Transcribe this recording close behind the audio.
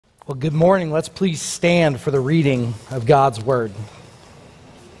Well, good morning. Let's please stand for the reading of God's Word.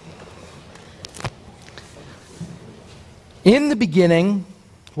 In the beginning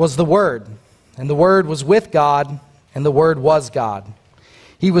was the Word, and the Word was with God, and the Word was God.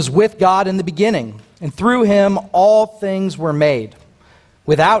 He was with God in the beginning, and through him all things were made.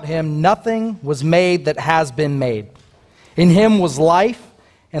 Without him nothing was made that has been made. In him was life,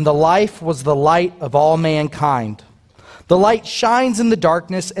 and the life was the light of all mankind. The light shines in the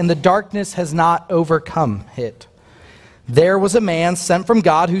darkness, and the darkness has not overcome it. There was a man sent from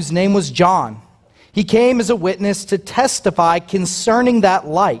God whose name was John. He came as a witness to testify concerning that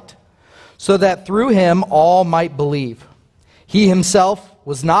light, so that through him all might believe. He himself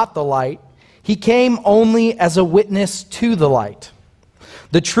was not the light. He came only as a witness to the light.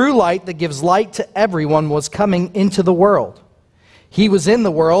 The true light that gives light to everyone was coming into the world. He was in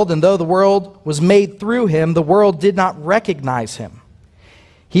the world, and though the world was made through him, the world did not recognize him.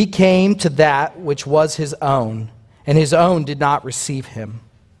 He came to that which was his own, and his own did not receive him.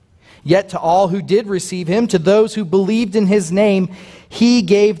 Yet to all who did receive him, to those who believed in his name, he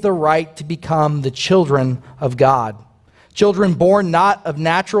gave the right to become the children of God. Children born not of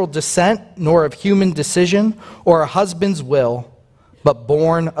natural descent, nor of human decision, or a husband's will, but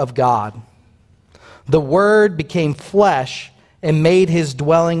born of God. The Word became flesh and made his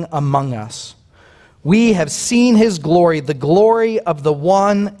dwelling among us. We have seen his glory, the glory of the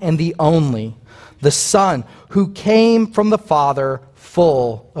one and the only, the Son, who came from the Father,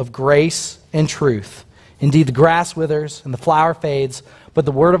 full of grace and truth. Indeed, the grass withers and the flower fades, but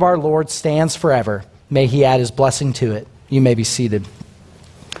the word of our Lord stands forever. May he add his blessing to it. You may be seated.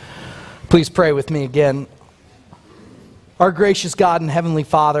 Please pray with me again. Our gracious God and Heavenly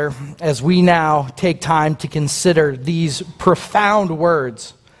Father, as we now take time to consider these profound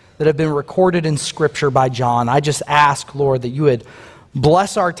words that have been recorded in Scripture by John, I just ask, Lord, that you would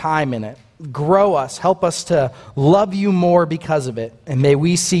bless our time in it, grow us, help us to love you more because of it, and may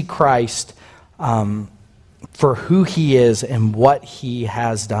we see Christ for who he is and what he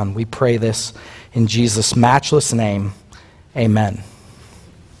has done. We pray this in Jesus' matchless name. Amen.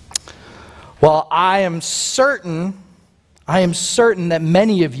 Well, I am certain that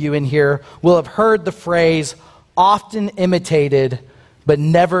many of you in here will have heard the phrase, often imitated, but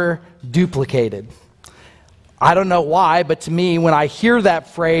never duplicated. I don't know why, but to me, when I hear that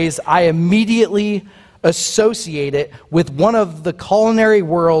phrase, I immediately associate it with one of the culinary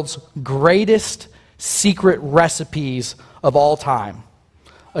world's greatest secret recipes of all time.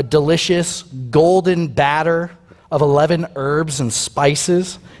 A delicious golden batter of 11 herbs and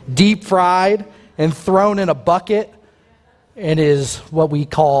spices, deep fried and thrown in a bucket, and is what we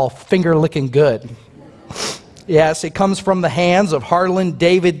call finger-licking good. Yes, it comes from the hands of Harlan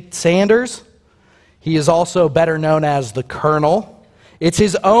David Sanders. He is also better known as the Colonel. It's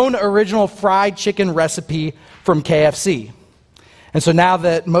his own original fried chicken recipe from KFC. And so now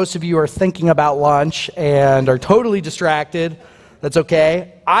that most of you are thinking about lunch and are totally distracted, that's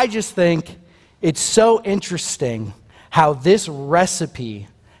okay. I just think it's so interesting how this recipe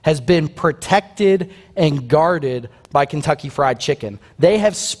has been protected and guarded by Kentucky Fried Chicken. They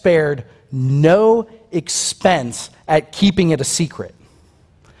have spared no expense at keeping it a secret.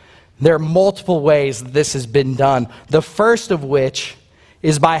 There are multiple ways this has been done. The first of which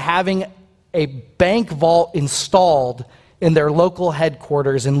is by having a bank vault installed in their local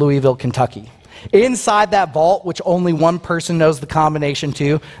headquarters in Louisville, Kentucky. Inside that vault, which only one person knows the combination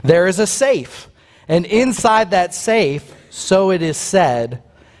to, there is a safe. And inside that safe, so it is said,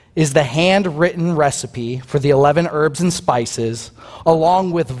 is the handwritten recipe for the 11 herbs and spices,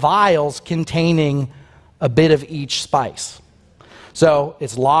 along with vials containing a bit of each spice. So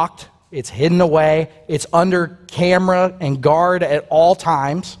it's locked, it's hidden away, it's under camera and guard at all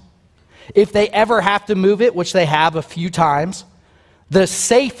times. If they ever have to move it, which they have a few times, the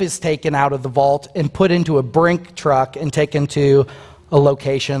safe is taken out of the vault and put into a brink truck and taken to a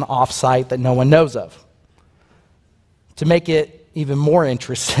location off-site that no one knows of. To make it even more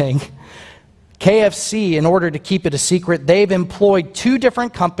interesting, KFC, in order to keep it a secret, they've employed 2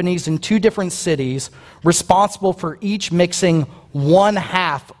 different companies in 2 different cities responsible for each mixing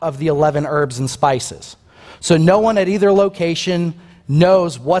 1/2 of the 11 herbs and spices. So no one at either location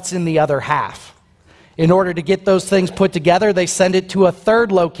knows what's in the other half. In order to get those things put together, they send it to a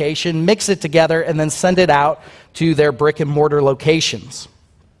 3rd location, mix it together, and then send it out to their brick and mortar locations.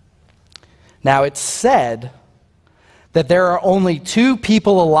 Now, it's said that there are only 2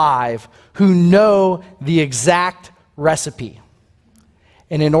 people alive who know the exact recipe.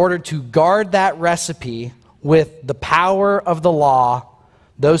 And in order to guard that recipe with the power of the law,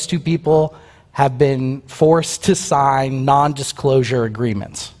 those 2 people have been forced to sign non-disclosure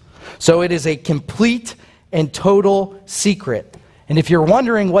agreements. So it is a complete and total secret. And if you're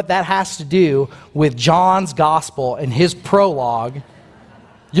wondering what that has to do with John's gospel and his prologue,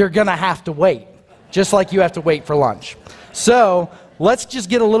 you're going to have to wait, just like you have to wait for lunch. So let's just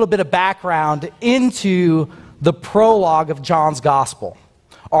get a little bit of background into the prologue of John's gospel.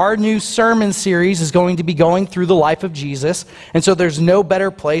 Our new sermon series is going to be going through the life of Jesus, and so there's no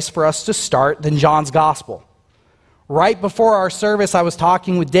better place for us to start than John's gospel. Right before our service, I was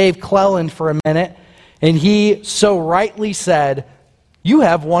talking with Dave Cleland for a minute, and he so rightly said, you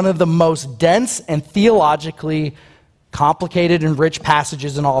have one of the most dense and theologically complicated and rich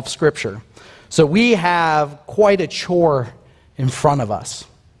passages in all of Scripture. So we have quite a chore in front of us.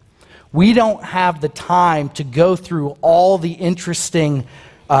 We don't have the time to go through all the interesting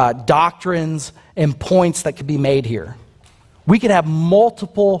doctrines and points that could be made here. We could have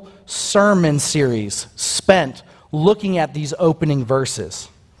multiple sermon series spent looking at these opening verses.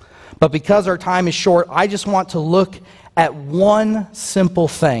 But because our time is short, I just want to look at one simple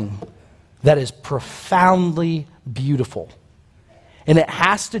thing that is profoundly beautiful. And it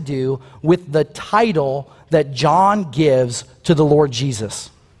has to do with the title that John gives to the Lord Jesus.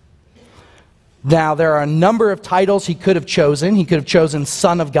 Now, there are a number of titles he could have chosen. He could have chosen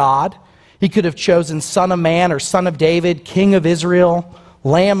Son of God. He could have chosen Son of Man or Son of David, King of Israel,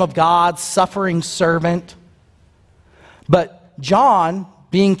 Lamb of God, Suffering Servant. But John,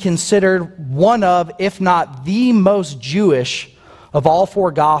 being considered one of, if not the most Jewish of all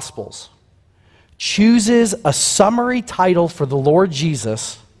four Gospels, chooses a summary title for the Lord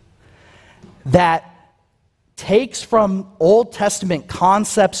Jesus that takes from Old Testament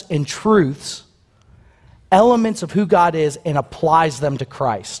concepts and truths, elements of who God is, and applies them to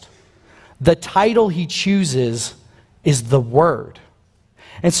Christ. The title he chooses is the Word.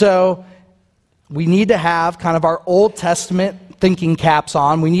 And so we need to have kind of our Old Testament thinking caps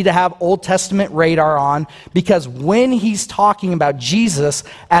on. We need to have Old Testament radar on, because when he's talking about Jesus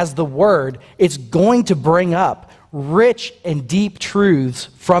as the Word, it's going to bring up rich and deep truths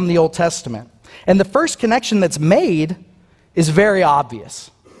from the Old Testament. And the first connection that's made is very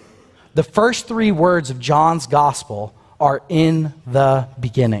obvious. The first three words of John's gospel are in the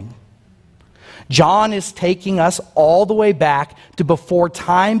beginning. John is taking us all the way back to before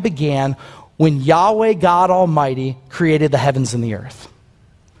time began, when Yahweh God Almighty created the heavens and the earth.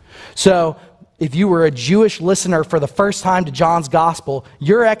 So if you were a Jewish listener for the first time to John's gospel,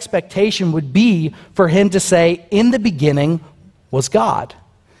 your expectation would be for him to say, in the beginning was God.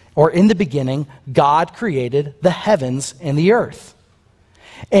 Or in the beginning, God created the heavens and the earth.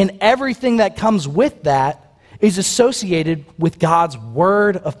 And everything that comes with that is associated with God's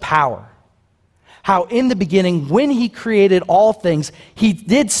word of power. How in the beginning, when he created all things, he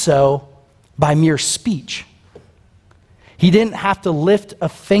did so by mere speech. He didn't have to lift a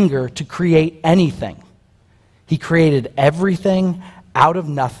finger to create anything. He created everything out of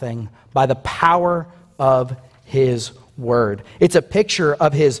nothing by the power of his word. It's a picture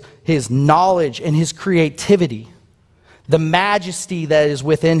of his knowledge and his creativity, the majesty that is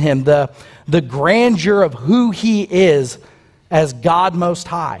within him, the grandeur of who he is as God Most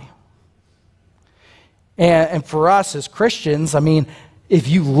High. And for us as Christians, I mean, if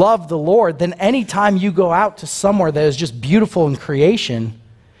you love the Lord, then anytime you go out to somewhere that is just beautiful in creation,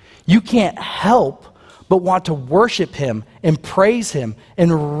 you can't help but want to worship him and praise him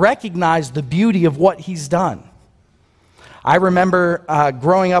and recognize the beauty of what he's done. I remember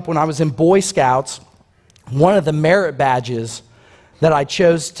growing up when I was in Boy Scouts, one of the merit badges that I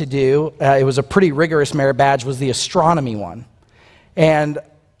chose to do, it was a pretty rigorous merit badge, was the astronomy one. And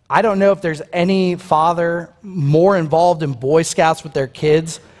I don't know if there's any father more involved in Boy Scouts with their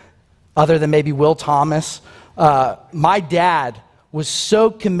kids, other than maybe Will Thomas. My dad was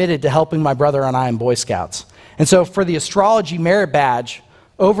so committed to helping my brother and I in Boy Scouts. And so for the astrology merit badge,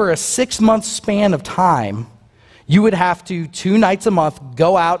 over a 6-month span of time, you would have to, 2 nights a month,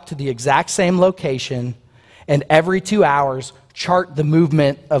 go out to the exact same location, and every 2 hours, chart the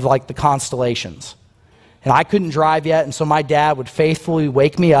movement of like the constellations. And I couldn't drive yet, and so my dad would faithfully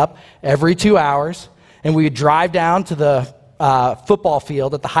wake me up every 2 hours, and we would drive down to the football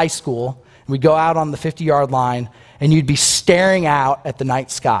field at the high school, and we'd go out on the 50-yard line, and you'd be staring out at the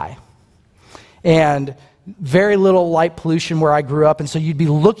night sky. And very little light pollution where I grew up, and so you'd be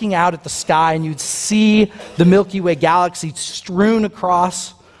looking out at the sky, and you'd see the Milky Way galaxy strewn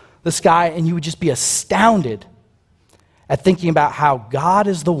across the sky, and you would just be astounded at thinking about how God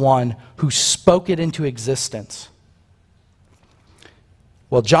is the one who spoke it into existence.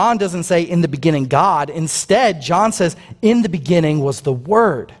 Well, John doesn't say, in the beginning, God. Instead, John says, in the beginning was the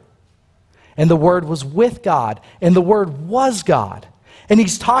Word. And the Word was with God. And the Word was God. And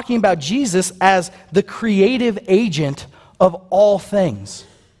he's talking about Jesus as the creative agent of all things.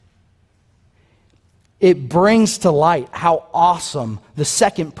 It brings to light how awesome the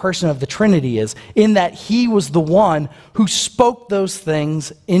second person of the Trinity is, in that he was the one who spoke those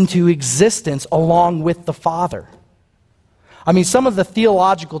things into existence along with the Father. I mean, some of the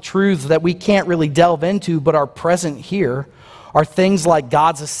theological truths that we can't really delve into but are present here are things like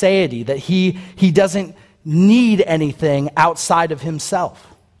God's aseity, that he doesn't need anything outside of himself.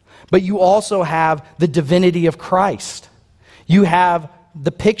 But you also have the divinity of Christ. You have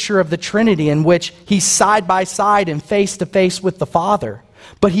the picture of the Trinity in which he's side by side and face to face with the Father.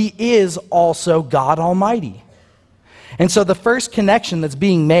 But he is also God Almighty. And so the first connection that's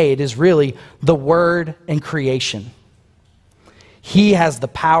being made is really the Word and creation. He has the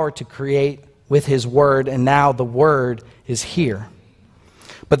power to create with his Word, and now the Word is here.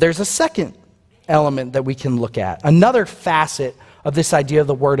 But there's a second element that we can look at, another facet of this idea of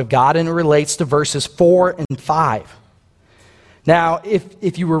the Word of God, and it relates to verses 4 and 5. Now,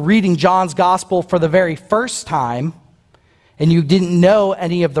 if you were reading John's Gospel for the very first time, and you didn't know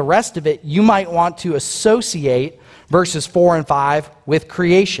any of the rest of it, you might want to associate verses 4 and 5 with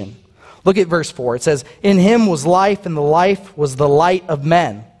creation. Look at verse 4. It says, "In him was life, and the life was the light of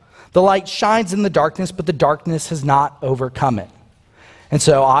men. The light shines in the darkness, but the darkness has not overcome it." And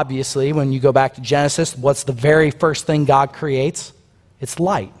so, obviously, when you go back to Genesis, what's the very first thing God creates? It's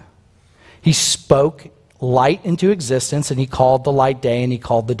light. He spoke light into existence, and he called the light day, and he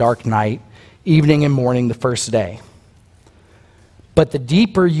called the dark night, evening and morning the first day. But the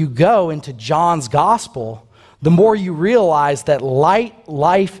deeper you go into John's Gospel, the more you realize that light,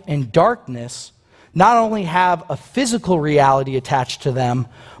 life, and darkness not only have a physical reality attached to them,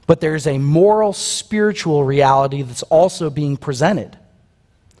 but there's a moral, spiritual reality that's also being presented.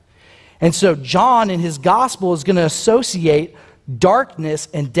 And so John in his Gospel is going to associate darkness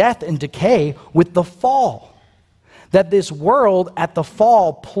and death and decay with the fall. That this world at the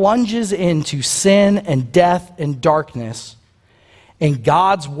fall plunges into sin and death and darkness, and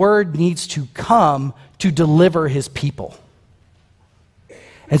God's Word needs to come to deliver his people.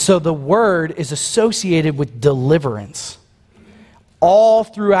 And so the Word is associated with deliverance. All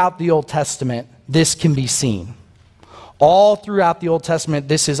throughout the Old Testament, this can be seen. All throughout the Old Testament,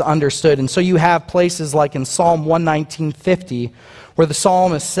 this is understood. And so you have places like in Psalm 119:50, where the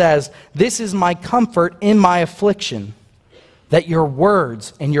psalmist says, "This is my comfort in my affliction, that your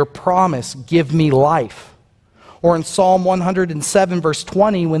words and your promise give me life." Or in Psalm 107, verse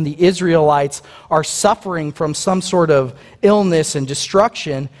 20, when the Israelites are suffering from some sort of illness and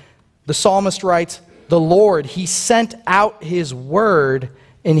destruction, the psalmist writes, "The Lord, he sent out his word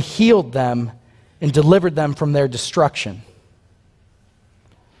and healed them and delivered them from their destruction."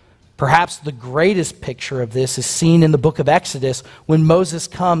 Perhaps the greatest picture of this is seen in the book of Exodus when Moses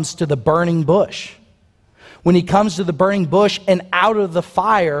comes to the burning bush. When he comes to the burning bush, and out of the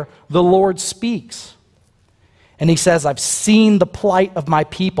fire, the Lord speaks. And he says, "I've seen the plight of my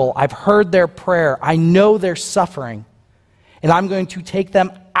people. I've heard their prayer. I know their suffering. And I'm going to take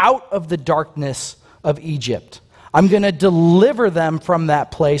them out of the darkness of Egypt. I'm going to deliver them from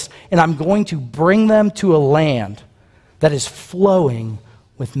that place, and I'm going to bring them to a land that is flowing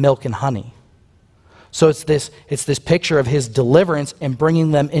with milk and honey." So it's this picture of his deliverance and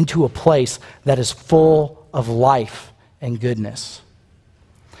bringing them into a place that is full of life and goodness.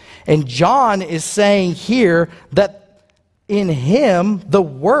 And John is saying here that in him the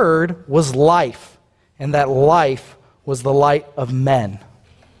Word was life, and that life was the light of men.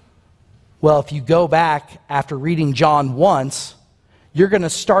 Well, if you go back after reading John once, you're going to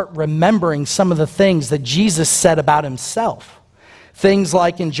start remembering some of the things that Jesus said about himself. Things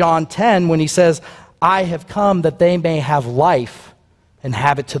like in John 10 when he says, "I have come that they may have life and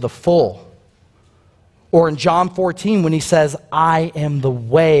have it to the full." Or in John 14 when he says, "I am the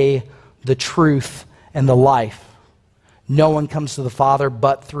way, the truth, and the life. No one comes to the Father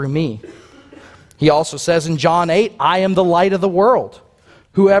but through me." He also says in John 8, "I am the light of the world.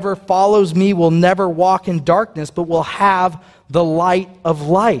 Whoever follows me will never walk in darkness, but will have the light of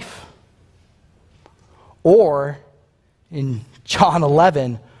life." Or in John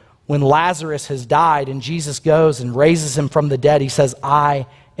 11, when Lazarus has died and Jesus goes and raises him from the dead, he says, "I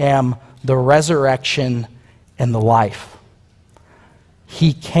am the resurrection and the life."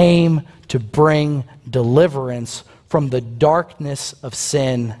 He came to bring deliverance from the darkness of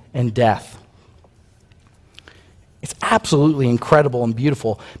sin and death. It's absolutely incredible and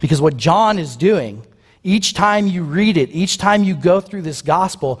beautiful, because what John is doing, each time you read it, each time you go through this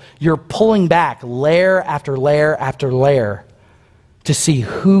gospel, you're pulling back layer after layer after layer to see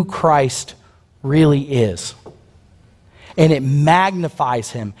who Christ really is. and it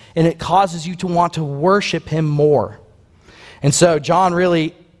magnifies him, and it causes you to want to worship him more. And so John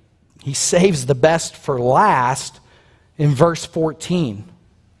really, he saves the best for last in verse 14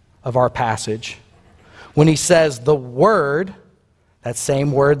 of our passage, when he says the Word, that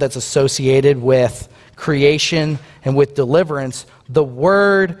same word that's associated with creation and with deliverance, the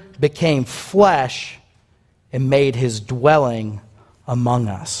Word became flesh and made his dwelling among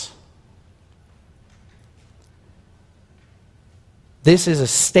us. This is a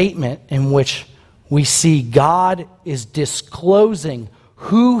statement in which we see God is disclosing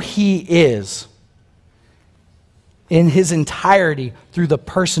who he is in his entirety through the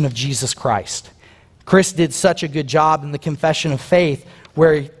person of Jesus Christ. Chris did such a good job in the Confession of Faith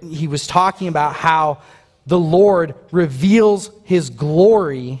where he was talking about how the Lord reveals his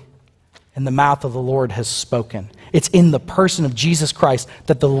glory and the mouth of the Lord has spoken. It's in the person of Jesus Christ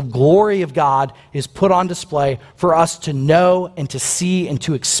that the glory of God is put on display for us to know and to see and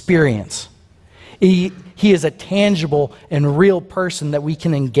to experience. He is a tangible and real person that we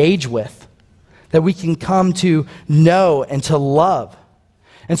can engage with, that we can come to know and to love.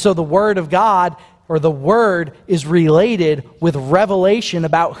 And so the Word of God, or the Word, is related with revelation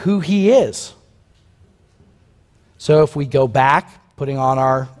about who he is. So if we go back, putting on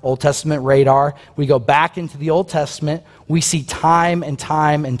our Old Testament radar, we go back into the Old Testament, we see time and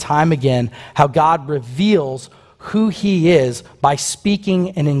time and time again how God reveals who he is by speaking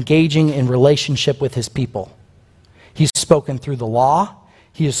and engaging in relationship with his people. He's spoken through the law.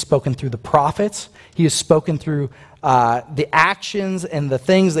 He has spoken through the prophets. He has spoken through the actions and the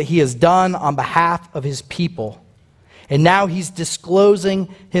things that he has done on behalf of his people. And now he's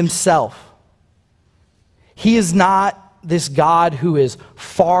disclosing himself. He is not this God who is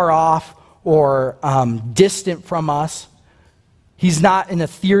far off or distant from us. He's not an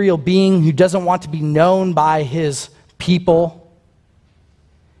ethereal being who doesn't want to be known by his people.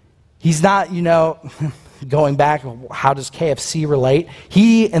 He's not, going back, how does KFC relate?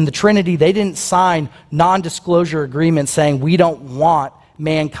 He and the Trinity, they didn't sign non-disclosure agreements saying we don't want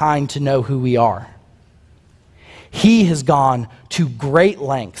mankind to know who we are. He has gone to great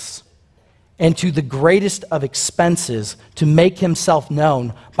lengths and to the greatest of expenses to make himself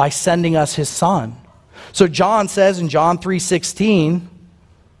known by sending us his Son. So John says in John 3:16,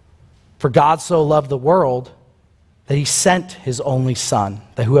 "For God so loved the world that he sent his only Son,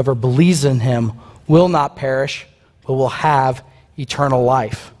 that whoever believes in him will not perish, but will have eternal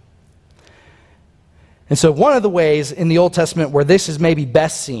life." And so one of the ways in the Old Testament where this is maybe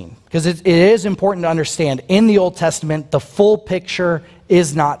best seen, because it is important to understand, in the Old Testament, the full picture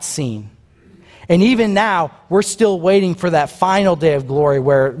is not seen. And even now, we're still waiting for that final day of glory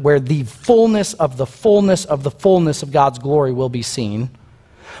where the fullness of the fullness of the fullness of God's glory will be seen.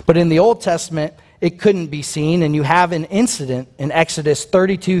 But in the Old Testament, it couldn't be seen, and you have an incident in Exodus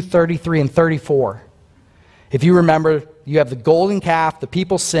 32, 33, and 34. If you remember, you have the golden calf, the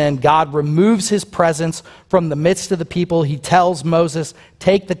people sin, God removes his presence from the midst of the people. He tells Moses,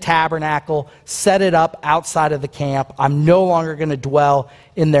 take the tabernacle, set it up outside of the camp. I'm no longer going to dwell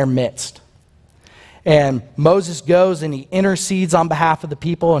in their midst. And Moses goes and he intercedes on behalf of the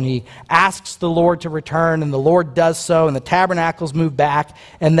people and he asks the Lord to return, and the Lord does so, and the tabernacles move back.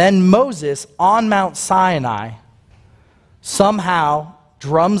 And then Moses on Mount Sinai somehow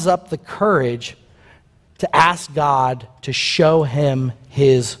drums up the courage to ask God to show him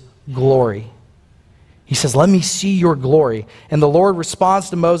his glory. He says, "Let me see your glory." And the Lord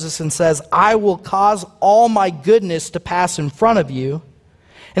responds to Moses and says, "I will cause all my goodness to pass in front of you,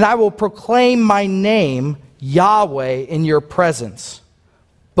 and I will proclaim my name, Yahweh, in your presence.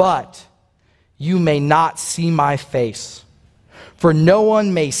 But you may not see my face, for no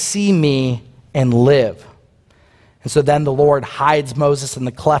one may see me and live." And so then the Lord hides Moses in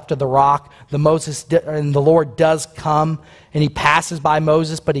the cleft of the rock. And the Lord does come, and he passes by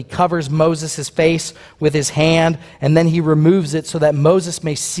Moses, but he covers Moses' face with his hand, and then he removes it so that Moses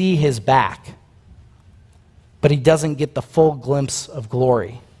may see his back. But he doesn't get the full glimpse of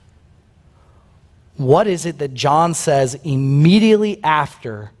glory. What is it that John says immediately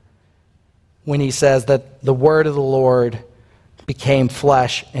after when he says that the word of the Lord became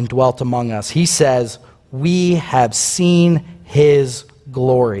flesh and dwelt among us? He says, "We have seen his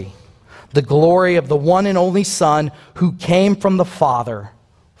glory, the glory of the one and only Son who came from the Father,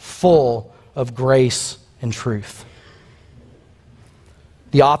 full of grace and truth."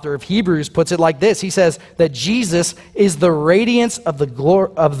 The author of Hebrews puts it like this. He says that Jesus is the radiance of the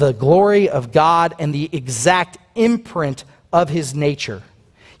glory of God and the exact imprint of his nature.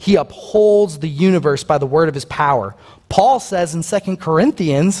 He upholds the universe by the word of his power. Paul says in 2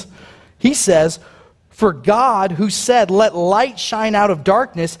 Corinthians, he says, For God, who said, "Let light shine out of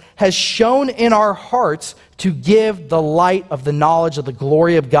darkness," has shone in our hearts to give the light of the knowledge of the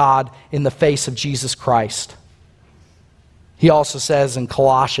glory of God in the face of Jesus Christ. He also says in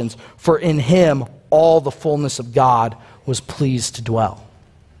Colossians, "For in him all the fullness of God was pleased to dwell."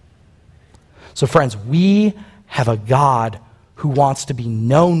 So friends, we have a God who wants to be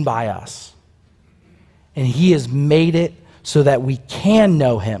known by us. And he has made it so that we can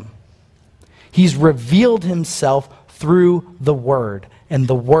know him. He's revealed himself through the Word, and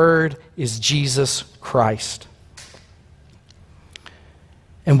the Word is Jesus Christ.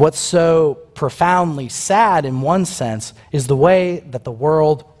 And what's so profoundly sad in one sense is the way that the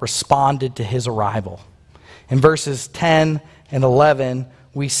world responded to his arrival. In verses 10 and 11,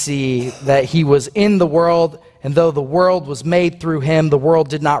 we see that he was in the world, and though the world was made through him, the world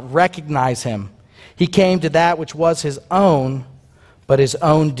did not recognize him. He came to that which was his own, but his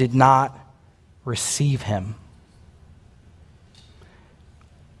own did not receive him.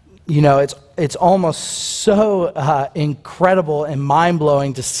 You know, it's almost so incredible and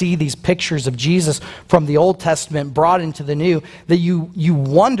mind-blowing to see these pictures of Jesus from the Old Testament brought into the New, that you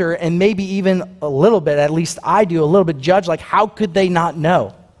wonder, and maybe even a little bit, at least I do, a little bit judge, like, how could they not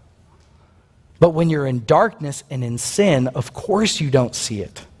know? But when you're in darkness and in sin, of course you don't see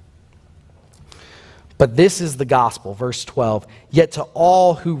it. But this is the gospel, verse 12. "Yet to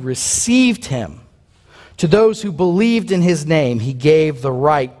all who received him, to those who believed in his name, he gave the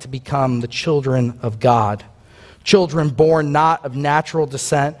right to become the children of God. Children born not of natural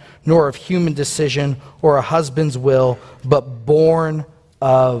descent, nor of human decision or a husband's will, but born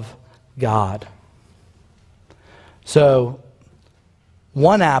of God." So,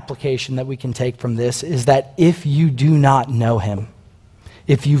 one application that we can take from this is that if you do not know him,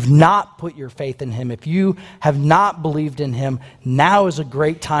 if you've not put your faith in him, if you have not believed in him, now is a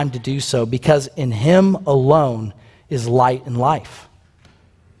great time to do so, because in him alone is light and life.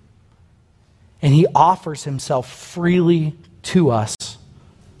 And he offers himself freely to us.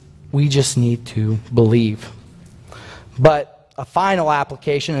 We just need to believe. But a final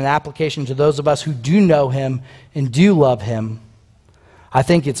application, an application to those of us who do know him and do love him, I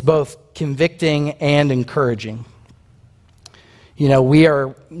think it's both convicting and encouraging. You know,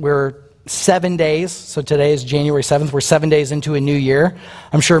 we're 7 days, so today is January 7th, we're 7 days into a new year.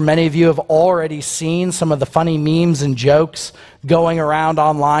 I'm sure many of you have already seen some of the funny memes and jokes going around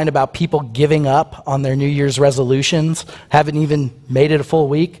online about people giving up on their New Year's resolutions, haven't even made it a full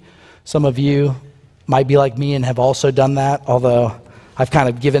week. Some of you might be like me and have also done that, although I've kind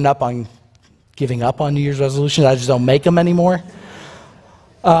of given up on New Year's resolutions. I just don't make them anymore.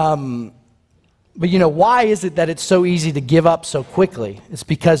 But you know, why is it that it's so easy to give up so quickly? It's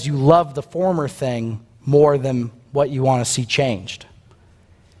because you love the former thing more than what you want to see changed.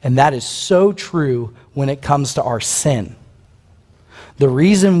 And that is so true when it comes to our sin. The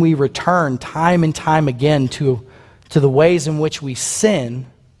reason we return time and time again to the ways in which we sin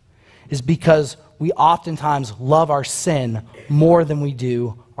is because we oftentimes love our sin more than we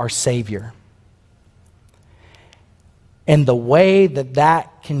do our Savior. And the way that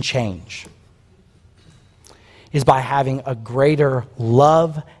that can change is by having a greater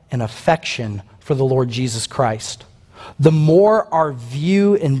love and affection for the Lord Jesus Christ. The more our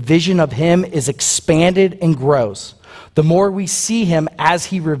view and vision of him is expanded and grows, the more we see him as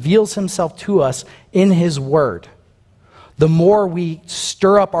he reveals himself to us in his word, the more we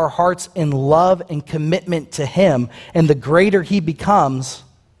stir up our hearts in love and commitment to him, and the greater he becomes,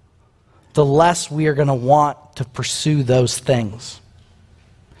 the less we are going to want to pursue those things.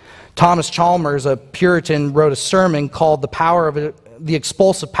 Thomas Chalmers, a Puritan, wrote a sermon called The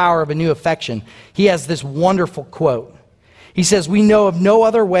Expulsive Power of a New Affection. He has this wonderful quote. He says, "We know of no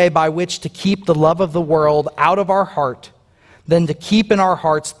other way by which to keep the love of the world out of our heart than to keep in our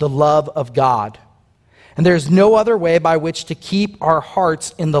hearts the love of God. And there is no other way by which to keep our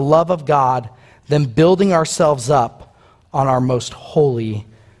hearts in the love of God than building ourselves up on our most holy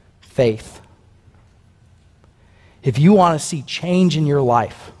faith." If you want to see change in your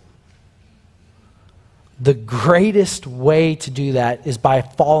life, the greatest way to do that is by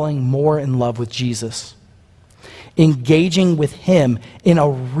falling more in love with Jesus, engaging with him in a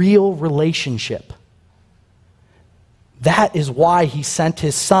real relationship. That is why he sent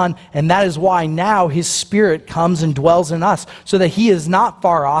his Son, and that is why now his Spirit comes and dwells in us, so that he is not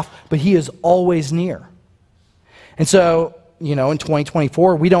far off, but he is always near. And so, you know, in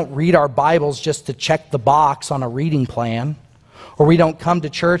 2024, we don't read our Bibles just to check the box on a reading plan, or we don't come to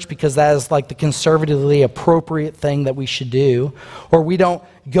church because that is like the conservatively appropriate thing that we should do, or we don't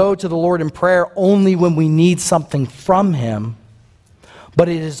go to the Lord in prayer only when we need something from him. but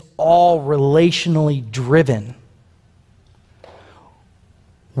it is all relationally driven.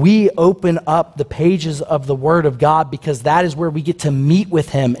 We open up the pages of the Word of God because that is where we get to meet with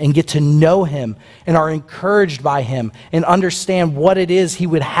Him and get to know Him and are encouraged by Him and understand what it is He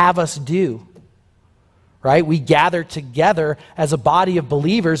would have us do. Right? We gather together as a body of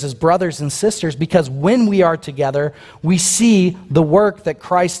believers, as brothers and sisters, because when we are together, we see the work that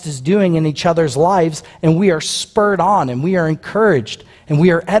Christ is doing in each other's lives, and we are spurred on, and we are encouraged, and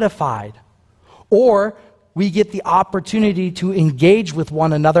we are edified. Or we get the opportunity to engage with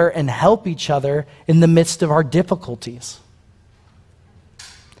one another and help each other in the midst of our difficulties.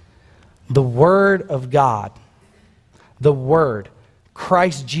 The Word of God, the Word,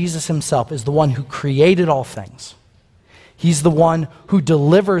 Christ Jesus Himself, is the one who created all things. He's the one who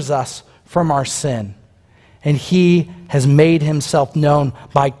delivers us from our sin. And He has made Himself known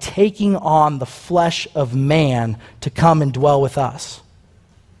by taking on the flesh of man to come and dwell with us.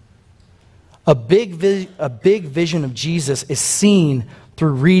 A big vision of Jesus is seen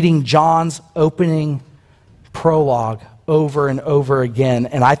through reading John's opening prologue over and over again.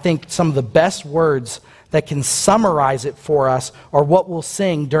 And I think some of the best words that can summarize it for us are what we'll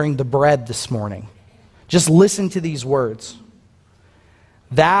sing during the bread this morning. Just listen to these words.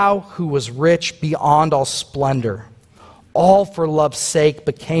 Thou who was rich beyond all splendor, all for love's sake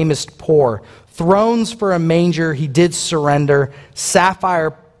becamest poor. Thrones for a manger He did surrender,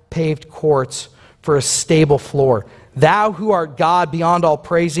 sapphire paved courts for a stable floor. Thou who art God beyond all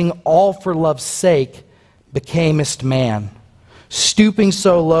praising, all for love's sake becamest man. Stooping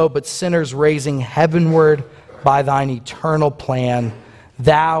so low, but sinners raising heavenward by Thine eternal plan.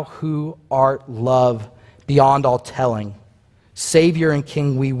 Thou who art love beyond all telling, Savior and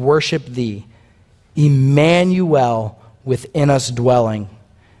King, we worship Thee. Emmanuel within us dwelling,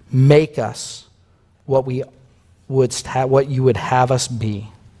 make us what you would have us be.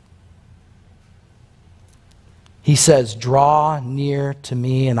 He says, draw near to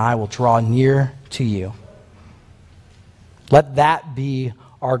me and I will draw near to you. Let that be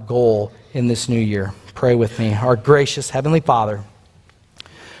our goal in this new year. Pray with me. Our gracious Heavenly Father,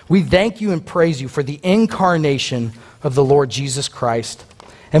 we thank You and praise You for the incarnation of the Lord Jesus Christ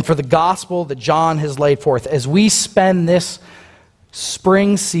and for the gospel that John has laid forth. As we spend this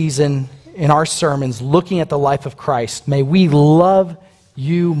spring season in our sermons looking at the life of Christ, may we love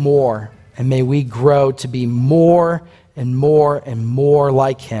You more, and may we grow to be more and more and more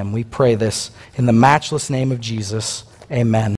like Him. We pray this in the matchless name of Jesus. Amen.